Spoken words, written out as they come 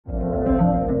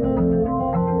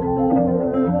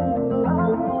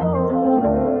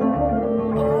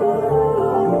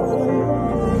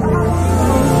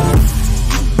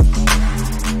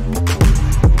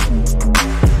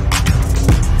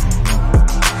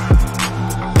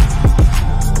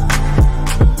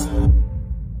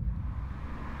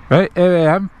Right, here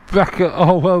I am, back at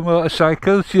Orwell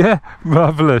Motorcycles, yeah,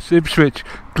 marvellous, Ipswich,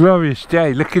 glorious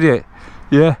day, look at it,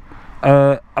 yeah,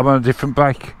 I'm on a different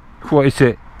bike, what is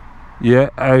it, yeah,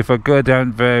 if I go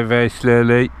down very, very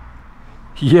slowly,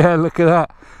 yeah, look at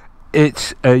that,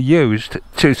 it's a used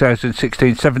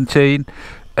 2016-17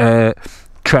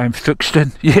 Triumph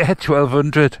Thruxton, yeah,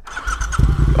 1200,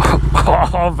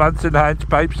 oh, Vance and Hines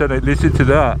pipes on it, listen to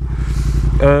that.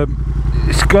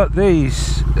 It's got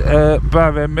these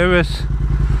bar end mirrors.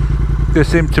 They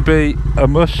seem to be a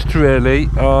must really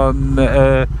on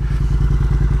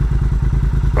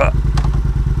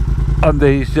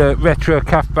these retro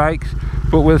calf bikes,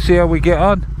 but we'll see how we get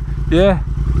on. Yeah,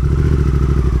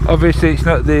 obviously it's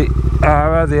not the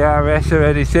R, the RS or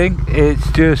anything,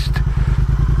 it's just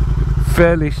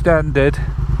fairly standard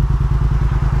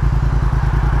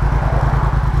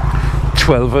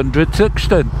 1200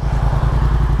 Thruxton.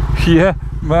 Yeah,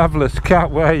 marvellous,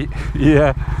 can't wait,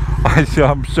 yeah,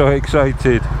 I'm so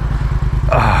excited.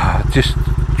 Just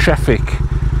traffic.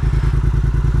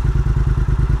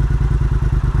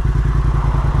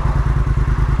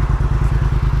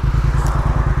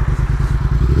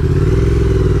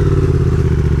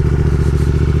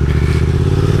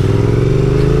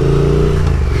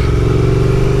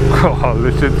 Oh,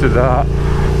 listen to that,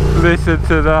 listen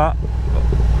to that.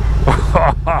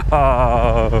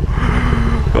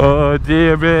 Oh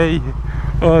dear me,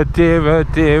 oh dear, oh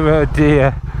dear, oh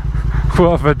dear,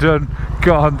 what have I done,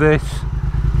 got on this,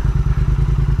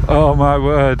 oh my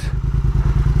word,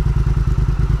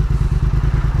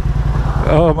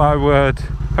 oh my word,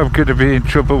 I'm going to be in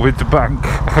trouble with the bank,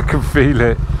 I can feel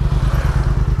it.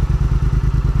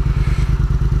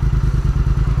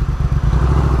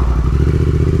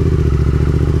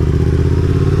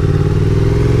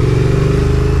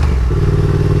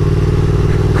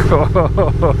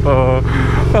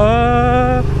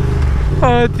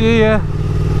 Oh dear.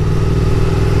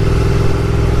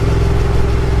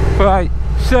 Right,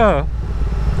 so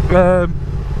do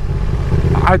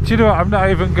you know what, I'm not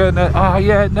even gonna, oh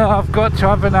yeah, no, I've got to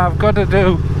have I've got to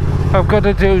do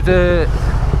the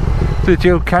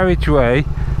dual carriageway,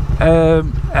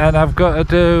 and I've got to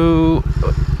do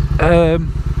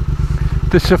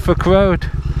the Suffolk Road.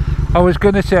 I was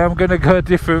going to say I'm going to go a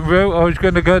different route, I was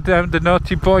going to go down the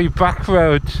naughty boy back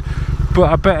roads, but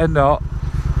I better not,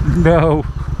 no,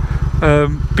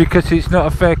 because it's not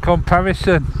a fair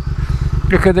comparison.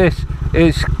 Look at this,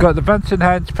 it's got the Vance and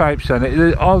Hines pipes on it,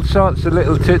 there's all sorts of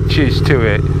little touches to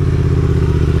it.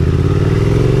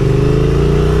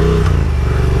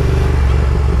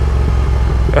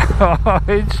 Oh,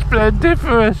 it's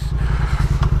splendiferous,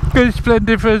 it's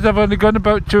splendiferous. I've only gone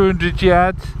about 200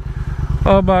 yards.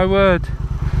 Oh my word.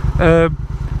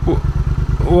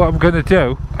 What I'm going to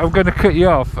do, I'm going to cut you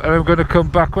off and I'm going to come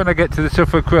back when I get to the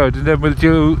Suffolk Road, and then we'll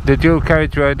do the dual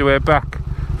carriageway on the way back.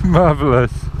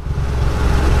 Marvellous.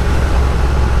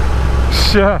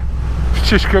 So,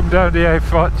 just come down the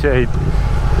A14.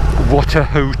 What a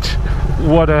hoot,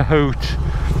 what a hoot.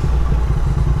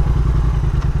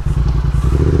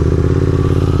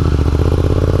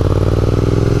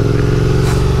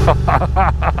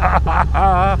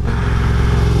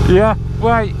 Yeah,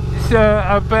 right, so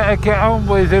I better get on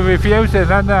with the reviews then,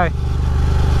 hadn't I?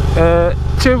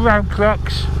 2 round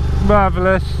clocks,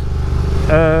 marvellous.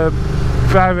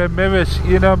 Bar end mirrors,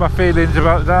 you know my feelings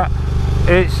about that.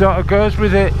 It sort of goes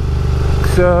with it,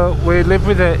 so we live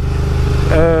with it.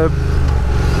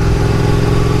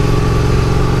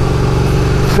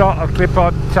 Sort of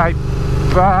clip-on type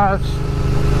bars.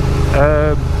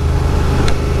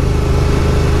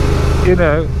 You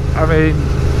know, I mean,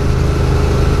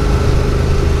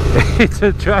 it's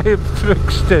a Triumph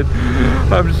Thruxton,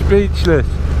 I'm speechless.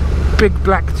 Big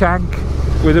black tank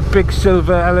with a big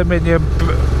silver aluminium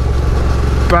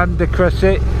band across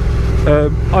it.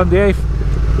 On the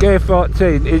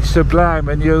A14 it's sublime,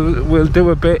 and we'll do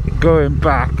a bit going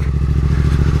back.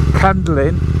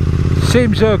 Handling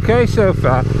seems okay so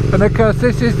far, and of course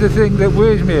this is the thing that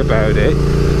worries me about it,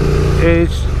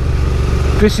 is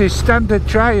this is standard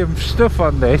Triumph stuff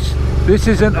on this. This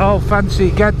isn't all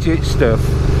fancy gadget stuff.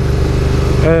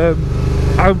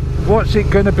 What's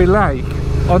it going to be like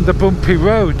on the bumpy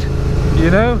road, you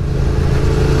know?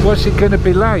 What's it going to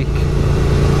be like?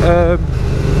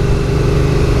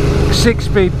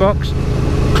 6-speed box,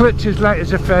 clutch as light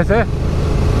as a feather,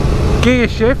 gear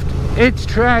shift, it's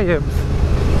Triumph.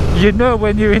 You know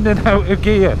when you're in and out of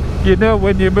gear, you know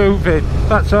when you're moving,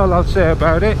 that's all I'll say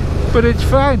about it, but it's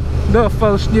fine, no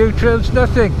false neutrals,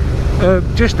 nothing,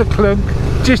 just a clunk,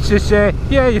 just to say,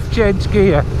 yeah, you've changed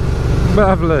gear.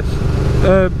 Marvellous.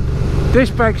 This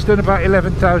bike's done about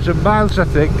 11,000 miles, I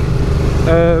think.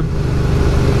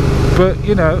 but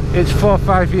you know, it's 4 or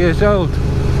 5 years old.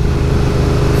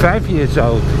 5 years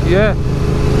old, yeah.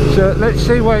 So let's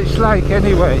see what it's like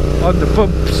anyway on the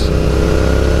bumps.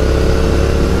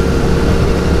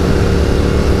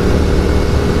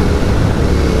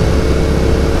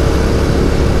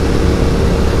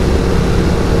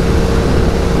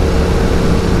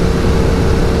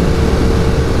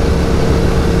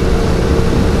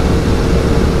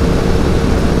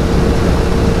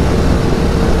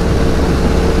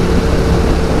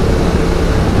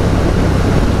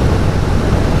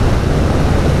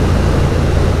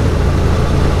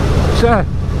 So,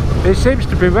 it seems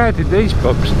to be riding these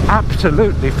bumps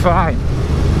absolutely fine.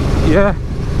 Yeah,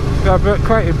 I'm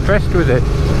quite impressed with it.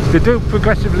 They do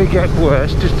progressively get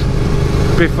worse just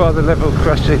before the level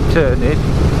crossing turning.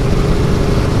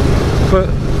 But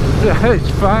yeah, it's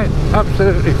fine,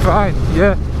 absolutely fine,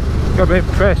 yeah. I'm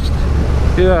impressed,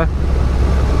 yeah.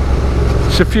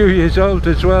 It's a few years old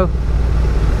as well.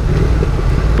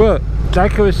 But,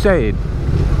 like I was saying,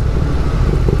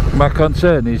 my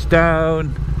concern is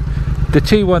down. The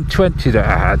T120 that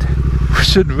I had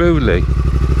was unruly.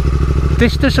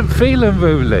 This doesn't feel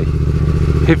unruly.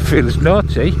 It feels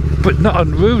naughty, but not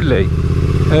unruly.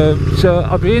 So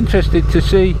I'll be interested to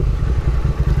see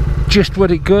just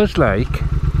what it goes like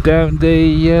down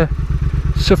the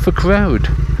Suffolk Road.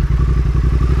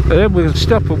 And then we'll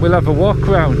stop and we'll have a walk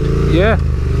round, yeah.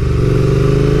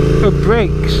 The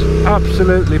brakes,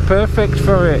 absolutely perfect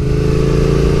for it.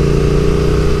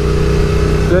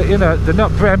 You know, they're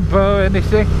not Brembo or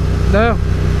anything, no.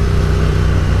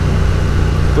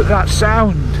 But that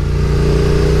sound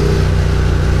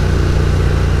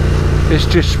is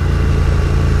just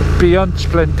beyond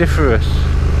splendiferous.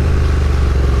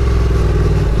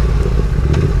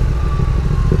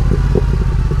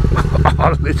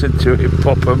 I'll listen to it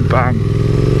pop and bang.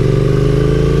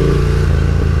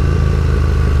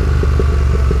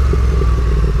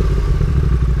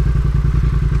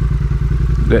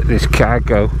 Let this car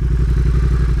go.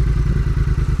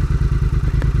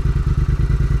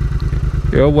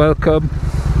 You're welcome.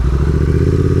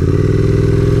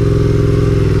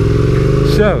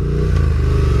 So,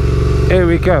 here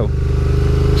we go.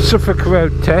 Suffolk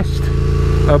Road test,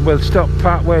 and we'll stop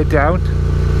part way down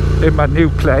in my new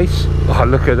place. Oh,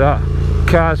 look at that.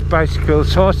 Cars,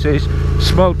 bicycles, horses,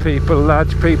 small people,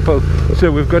 large people.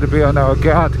 So we've got to be on our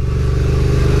guard.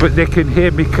 But they can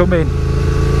hear me coming.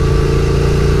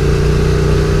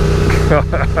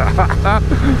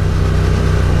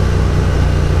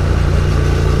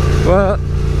 Well,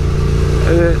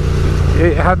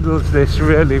 it handles this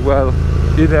really well.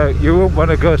 You know, you won't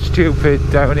want to go stupid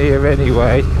down here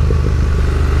anyway.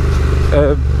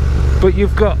 But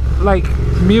you've got like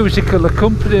musical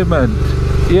accompaniment.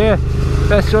 Yeah,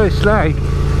 that's what it's like.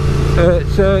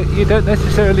 So you don't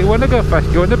necessarily want to go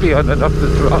fast. You want to be on and off the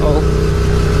throttle.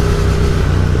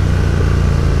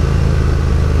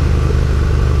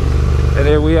 And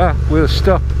here we are, we'll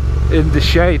stop in the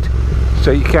shade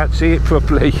so you can't see it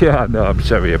properly. Yeah, no, I'm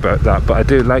sorry about that, but I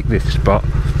do like this spot.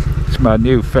 It's my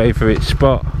new favourite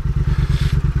spot.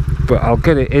 But I'll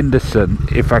get it in the sun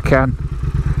if I can.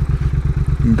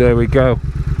 And there we go.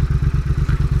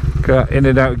 Got in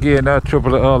and out of gear, no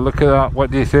trouble at all. Look at that,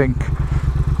 what do you think?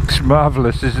 It's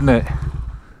marvellous, isn't it?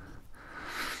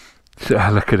 So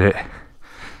look at it.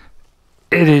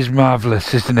 It is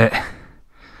marvellous, isn't it?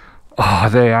 Oh,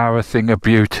 they are a thing of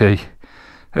beauty.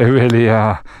 They really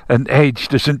are. And age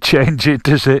doesn't change it,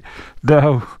 does it?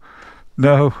 No,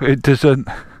 no, it doesn't.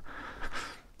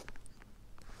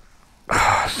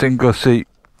 Oh, single seat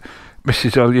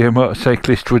Mrs. Ollier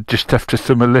motorcyclist would just have to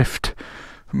thumb a lift.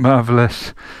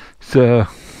 Marvellous. So,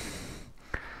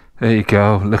 there you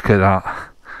go, look at that.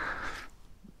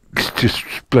 It's just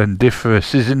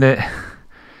splendiferous, isn't it?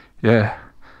 Yeah.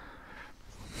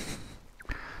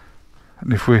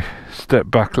 And if we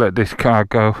step back, let this car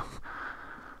go.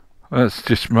 That's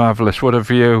just marvellous. What a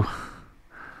view.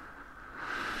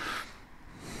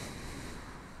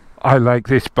 I like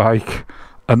this bike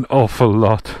an awful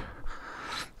lot.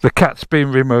 The cat's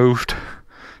been removed.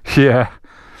 Yeah.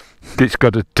 It's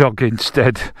got a dog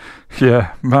instead.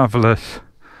 Yeah, marvellous.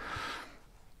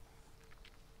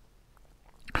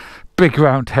 Big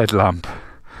round headlamp.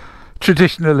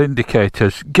 Traditional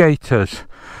indicators. Gaiters.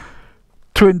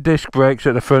 Twin disc brakes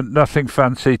at the front, nothing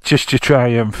fancy, just your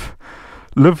Triumph.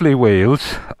 Lovely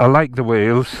wheels, I like the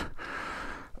wheels.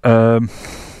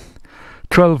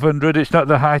 1200, it's not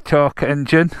the high torque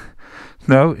engine.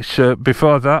 No, it's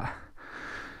before that.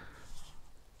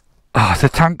 Oh, the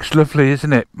tank's lovely,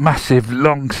 isn't it? Massive,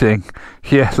 long thing.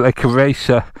 Yeah, like a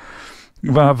racer.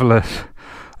 Marvellous.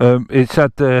 It's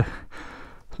had the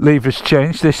levers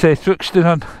changed. They say Thruxton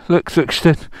on. Look,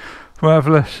 Thruxton,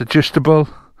 marvellous, adjustable.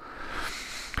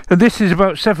 And this is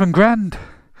about £7,000,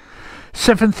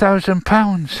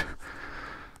 £7,000.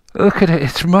 Look at it,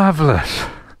 it's marvellous.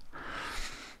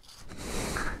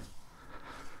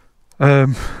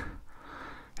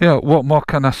 Yeah, what more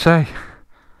can I say?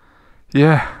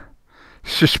 Yeah,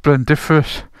 it's just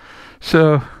splendiferous.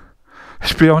 So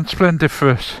it's beyond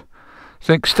splendiferous. I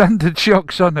think standard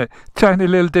shocks on it, tiny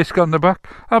little disc on the back,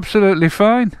 absolutely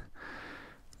fine.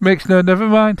 Makes no never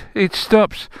mind. It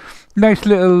stops. Nice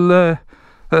little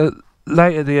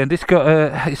light at the end. It's got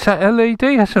a, is that LED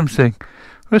or something?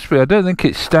 Must be. I don't think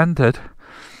it's standard.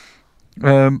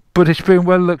 But it's been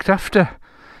well looked after.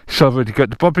 It's already got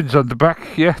the bobbins on the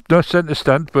back. Yeah, no centre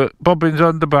stand, but bobbins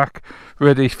on the back,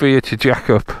 ready for you to jack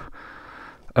up.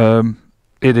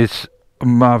 It is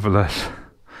marvellous.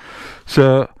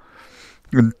 So,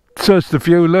 and so's the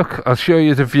view. Look, I'll show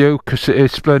you the view because it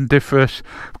is splendiferous.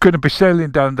 I'm going to be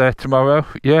sailing down there tomorrow.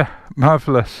 Yeah,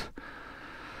 marvellous.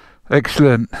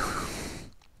 Excellent.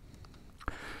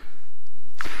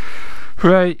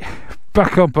 Right,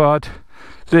 back on board.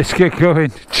 Let's get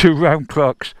going. 2 round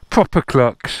clocks, proper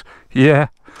clocks. Yeah.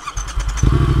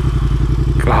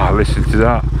 Oh, listen to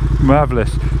that.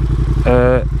 Marvellous.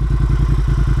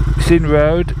 It's in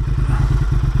road.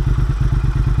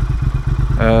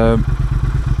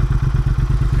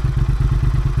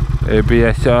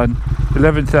 ABS on.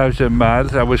 11,000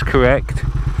 miles, I was correct.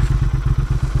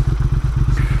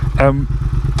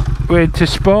 We're into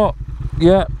sport.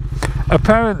 Yeah.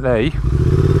 Apparently,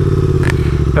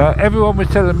 everyone was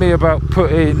telling me about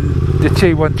putting the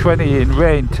T120 in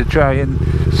rain to try and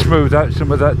smooth out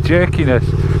some of that jerkiness.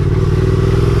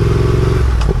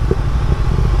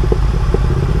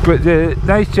 But the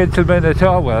nice gentleman at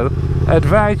Orwell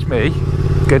advised me,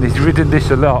 and he's ridden this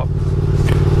a lot,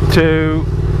 to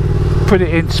put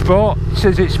it in sport.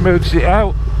 Says it smooths it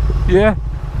out. Yeah,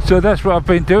 so that's what I've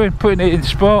been doing, putting it in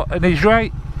sport, and he's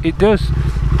right, it does.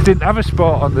 Didn't have a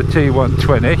sport on the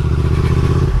T120,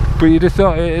 but you'd have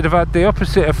thought it'd have had the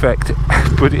opposite effect.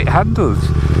 But it handles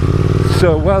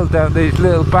so well down these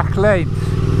little back lanes.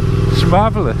 It's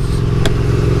marvellous.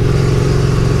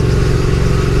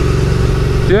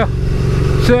 Yeah.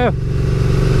 So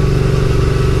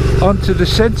onto the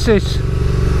senses.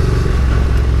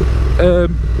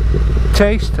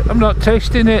 Taste. I'm not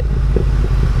tasting it.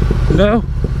 No.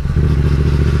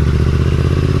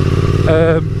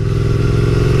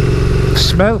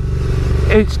 Smell.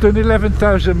 It's done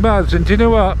 11,000 miles, and do you know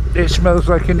what? It smells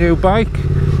like a new bike.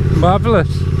 Marvellous.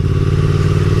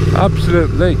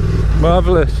 Absolutely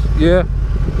marvellous. Yeah.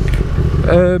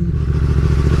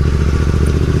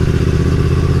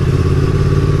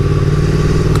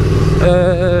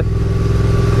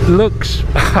 Looks.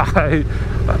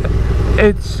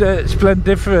 It's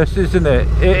splendiferous, isn't it?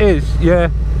 It is. Yeah.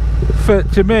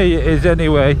 To me it is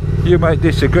anyway. You might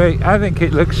disagree. I think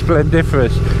it looks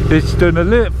splendiferous. It's done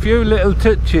a few little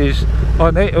touches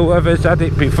on it, whoever's had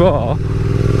it before,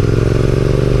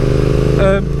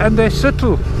 and they're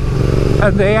subtle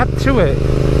and they add to it,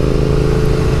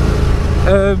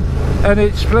 and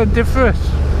it's splendiferous.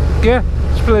 Yeah,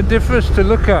 splendiferous to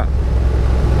look at.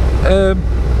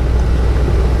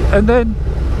 And then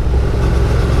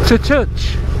to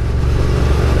touch,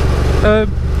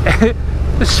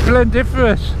 it's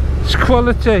splendiferous. It's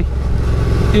quality.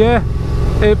 Yeah,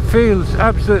 it feels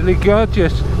absolutely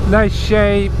gorgeous. Nice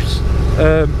shapes,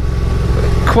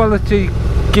 quality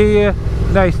gear,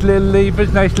 nice little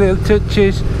levers, nice little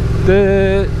touches.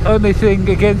 The only thing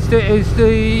against it is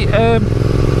the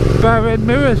bar end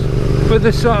mirrors, but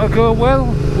they sort of go well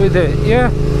with it.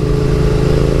 Yeah.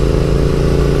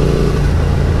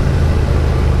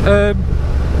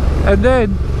 And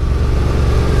then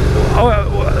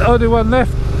only one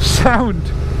left. Sound.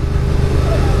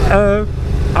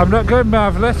 I'm not going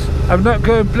marvellous. I'm not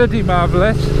going bloody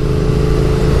marvellous.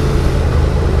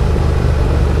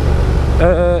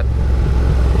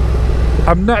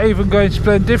 I'm not even going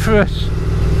splendiferous.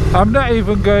 I'm not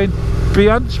even going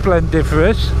beyond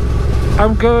splendiferous.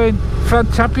 I'm going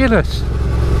fantabulous.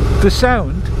 The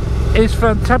sound is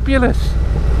fantabulous.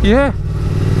 Yeah.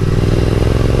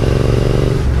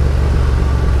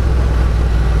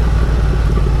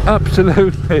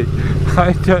 Absolutely.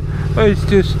 It's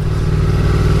just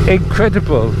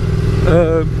incredible.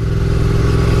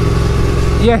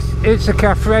 Yes, it's a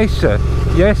calf racer.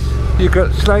 Yes, you've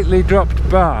got slightly dropped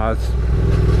bars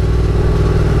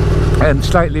and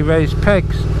slightly raised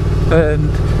pegs,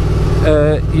 and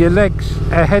your legs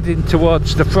are heading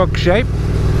towards the frog shape,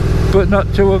 but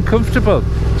not too uncomfortable.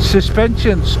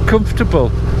 Suspension's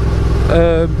comfortable.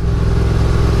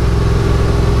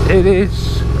 It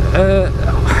is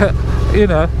you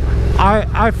know,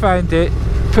 I find it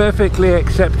perfectly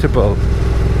acceptable.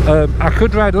 I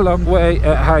could ride a long way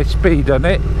at high speed on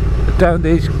it, down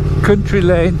these country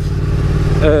lanes.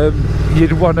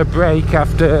 You'd want to brake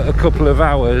after a couple of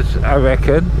hours, I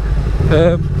reckon.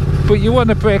 But you want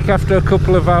to brake after a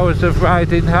couple of hours of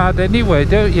riding hard anyway,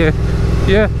 don't you?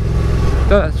 Yeah,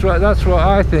 that's what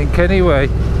I think anyway.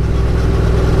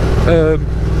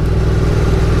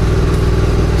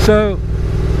 So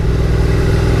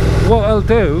what I'll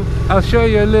do, I'll show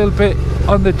you a little bit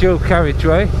on the dual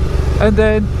carriageway, and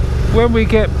then when we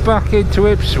get back into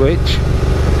Ipswich,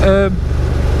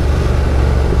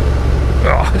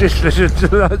 oh, just listen to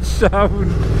that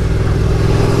sound.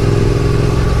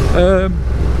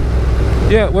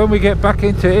 Yeah, when we get back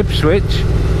into Ipswich,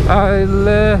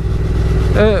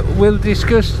 we'll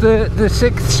discuss the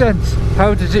sixth sense.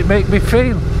 How does it make me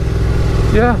feel?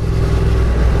 Yeah.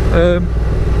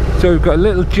 So we've got a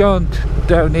little jaunt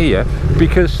down here,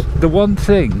 because the one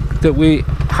thing that we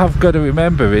have got to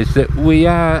remember is that we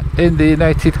are in the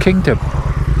United Kingdom,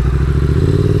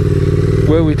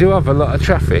 where we do have a lot of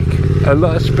traffic, a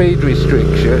lot of speed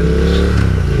restrictions.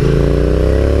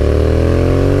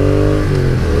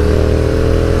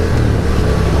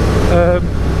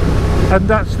 And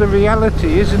that's the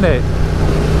reality, isn't it?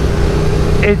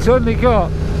 It's only got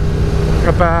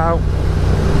about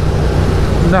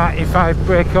 95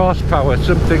 brake horsepower,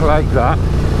 something like that.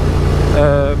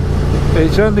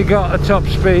 It's only got a top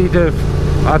speed of,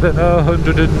 I don't know,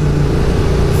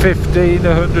 115,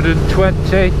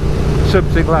 120,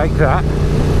 something like that.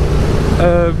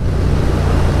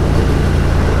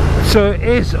 So it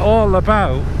is all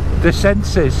about the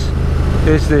senses,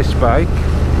 is this bike.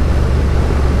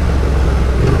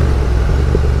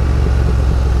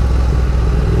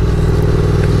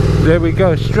 There we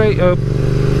go, straight up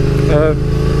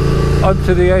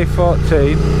onto the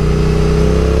A14.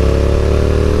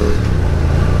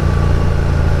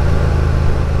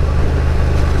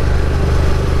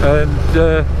 And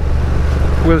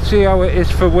we'll see how it is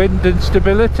for wind and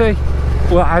stability.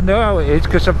 Well, I know how it is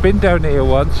because I've been down here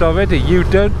once already. You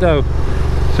don't know,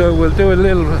 so we'll do a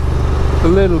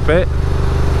little bit.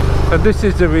 And this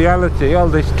is the reality, all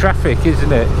this traffic,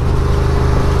 isn't it?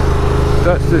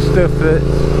 That's the stuff that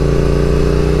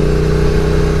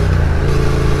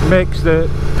makes the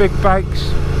big bikes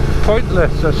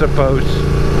pointless, I suppose.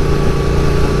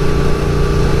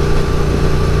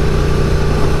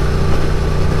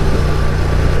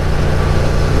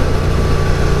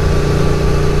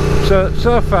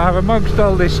 So far, amongst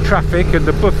all this traffic and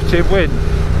the buffeting wind,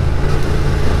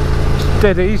 it's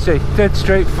dead easy, dead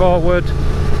straightforward.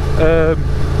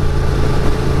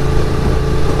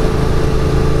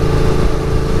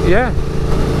 Yeah,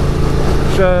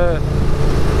 it's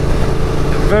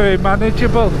very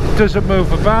manageable, doesn't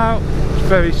move about, it's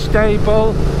very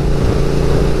stable.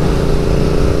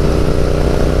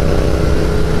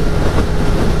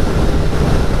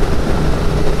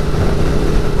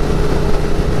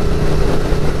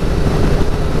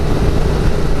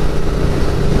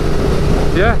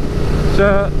 Yeah,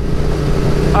 so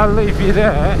I'll leave you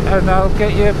there and I'll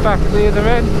get you back the other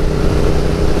end.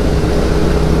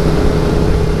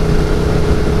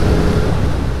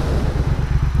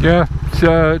 Yeah,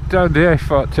 so down the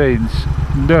A14's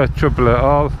no trouble at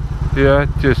all. Yeah,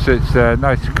 just sits there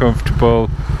nice and comfortable.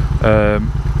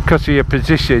 Because of your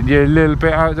position, you're a little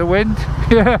bit out of the wind.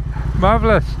 Yeah,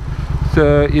 marvellous.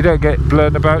 So you don't get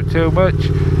blown about too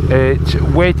much. It's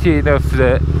weighty enough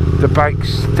that the bike's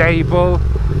stable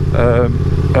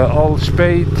at all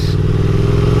speeds.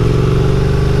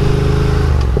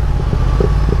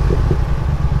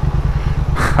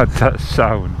 And that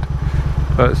sound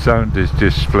is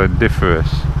just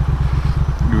splendiferous.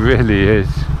 It really is.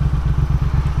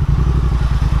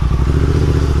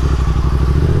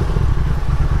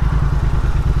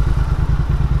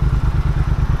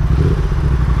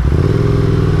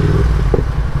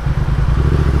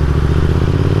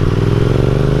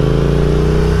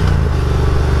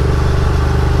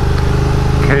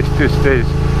 It just is.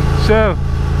 So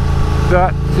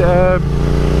that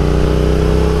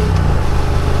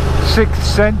sixth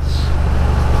sense,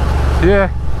 yeah,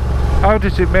 how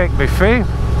does it make me feel?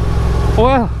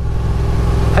 Well,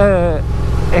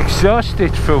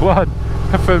 exhausted for one,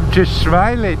 from just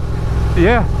smiling.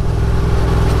 Yeah,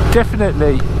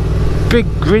 definitely big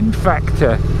grin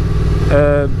factor.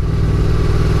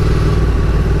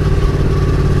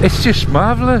 It's just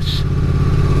marvellous.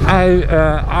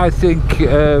 I think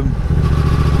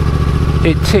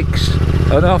it ticks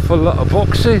an awful lot of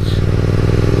boxes.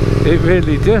 It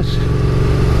really does.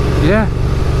 Yeah.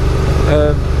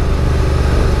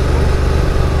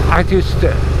 I just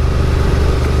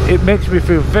it makes me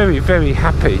feel very, very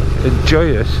happy and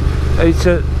joyous.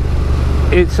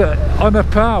 It's on a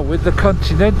par with the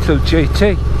Continental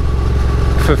GT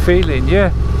for feeling.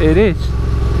 Yeah, it is.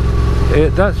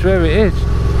 That's where it is.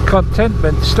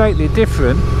 Contentment slightly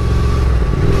different,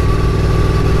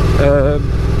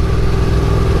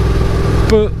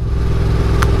 but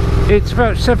it's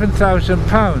about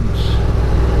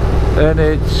 £7,000 and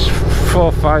it's 4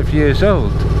 or 5 years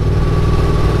old.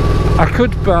 I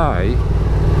could buy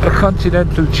a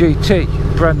Continental GT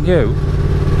brand new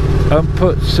and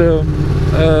put some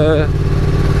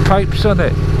pipes on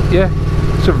it. Yeah,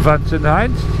 some Vans and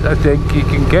Hines I think you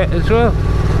can get as well.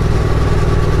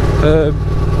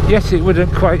 Yes, it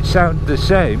wouldn't quite sound the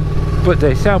same, but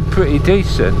they sound pretty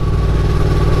decent.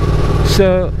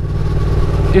 So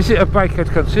is it a bike I'd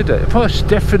consider? Most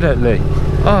definitely.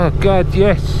 Oh god,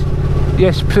 yes.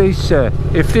 Yes, please sir.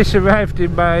 If this arrived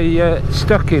in my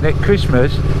stocking at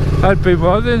Christmas, I'd be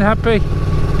more than happy.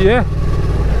 Yeah,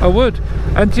 I would.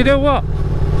 And do you know what?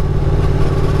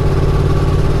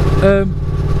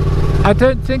 I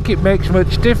don't think it makes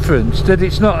much difference that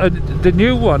it's not the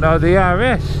new one or the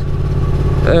RS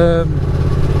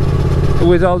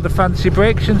with all the fancy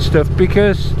brakes and stuff,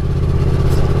 because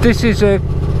this is a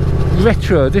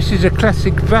retro, this is a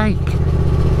classic bike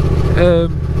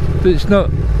that's not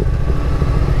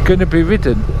going to be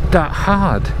ridden that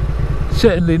hard.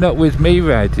 Certainly not with me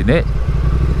riding it.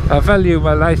 I value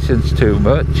my license too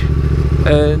much,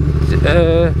 and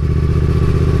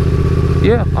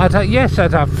yeah, yes,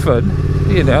 I'd have fun.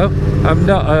 You know, I'm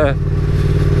not a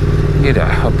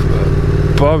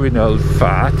boring old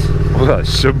fart. Well,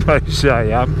 some might say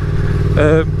I am.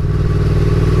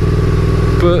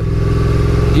 But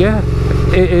yeah,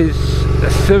 it is a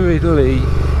thoroughly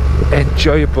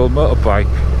enjoyable motorbike.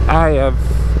 I have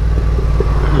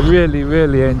really,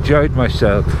 really enjoyed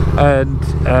myself, and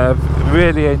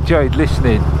really enjoyed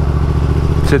listening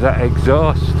to that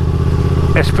exhaust,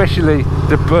 especially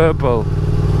the burble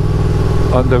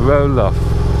on the roll-off.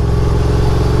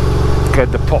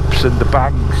 Get the pops and the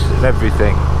bangs and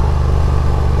everything.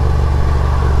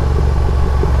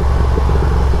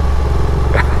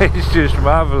 It's just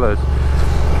marvellous.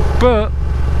 But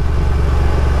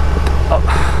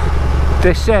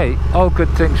they say all good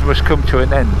things must come to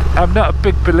an end. I'm not a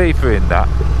big believer in that,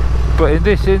 but in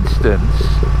this instance,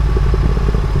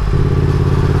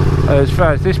 as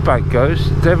far as this bike goes,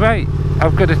 they're right.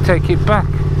 I've got to take it back.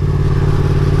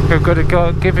 I've got to go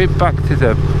and give it back to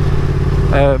them.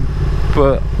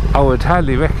 But I would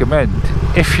highly recommend,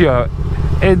 if you're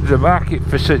in the market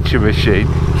for such a machine,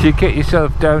 you get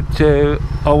yourself down to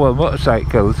Orwell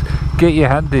Motorcycles, get your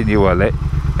hand in your wallet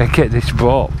and get this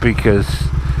bought, because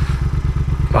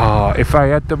oh, if I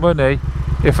had the money,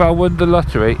 if I won the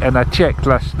lottery, and I checked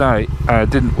last night, I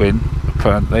didn't win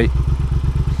apparently,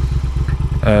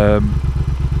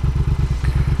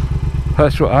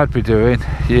 that's what I'd be doing.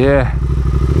 Yeah.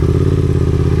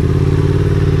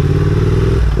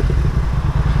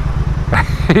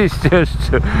 It's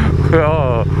just,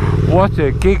 oh, what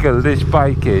a giggle this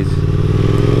bike is.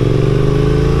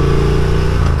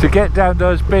 To get down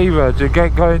those B roads and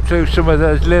get going through some of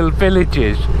those little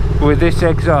villages with this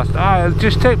exhaust, it'll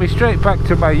just take me straight back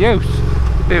to my youth.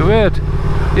 It would.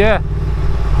 Yeah.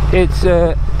 It's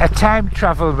a time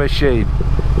travel machine.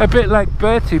 A bit like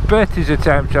Bertie. Bertie's a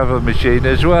time travel machine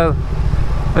as well.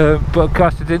 But of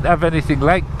course I didn't have anything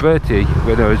like Bertie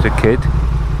when I was a kid.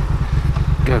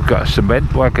 I've got a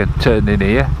cement wagon turning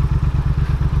here.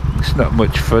 It's not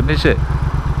much fun, is it?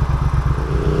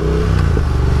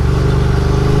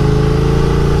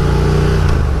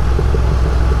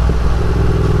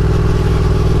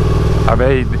 I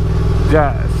mean,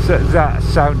 that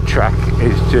soundtrack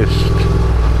is just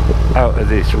out of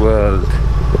this world.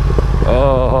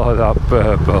 Oh, that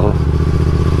burble.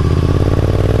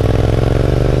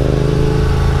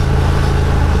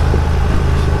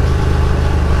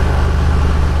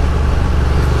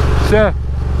 So,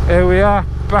 here we are,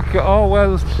 back at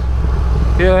Orwell's.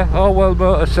 Yeah, Orwell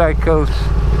Motorcycles.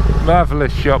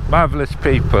 Marvellous shop, marvellous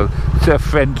people. So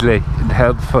friendly and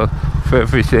helpful for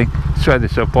everything. That's why they're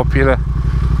so popular.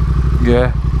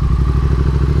 Yeah.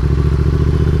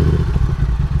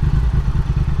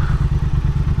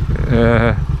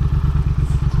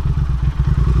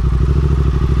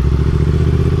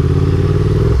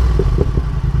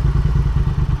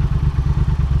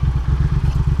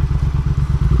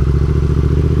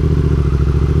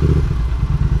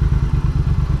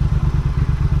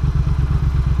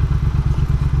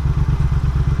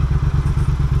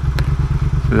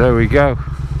 There we go.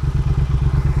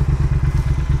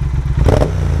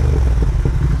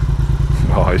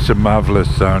 Oh, it's a marvellous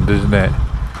sound, isn't it?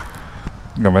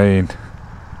 I mean,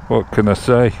 what can I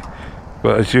say?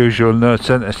 But as usual, no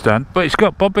centre stand. But it's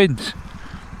got bobbins,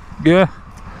 yeah,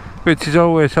 which is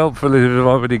always helpful if you've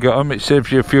already got them. It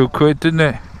saves you a few quid, doesn't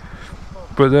it?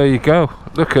 But there you go,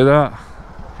 look at that.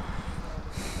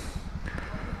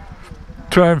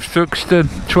 Triumph Thruxton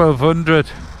 1200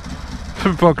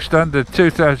 from bog standard,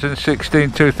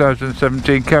 2016,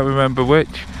 2017, can't remember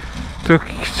which. Look,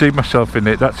 you can see myself in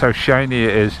it, that's how shiny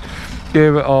it is.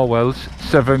 Here at Orwell's,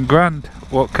 7 grand,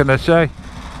 what can I say?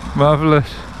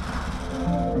 Marvellous.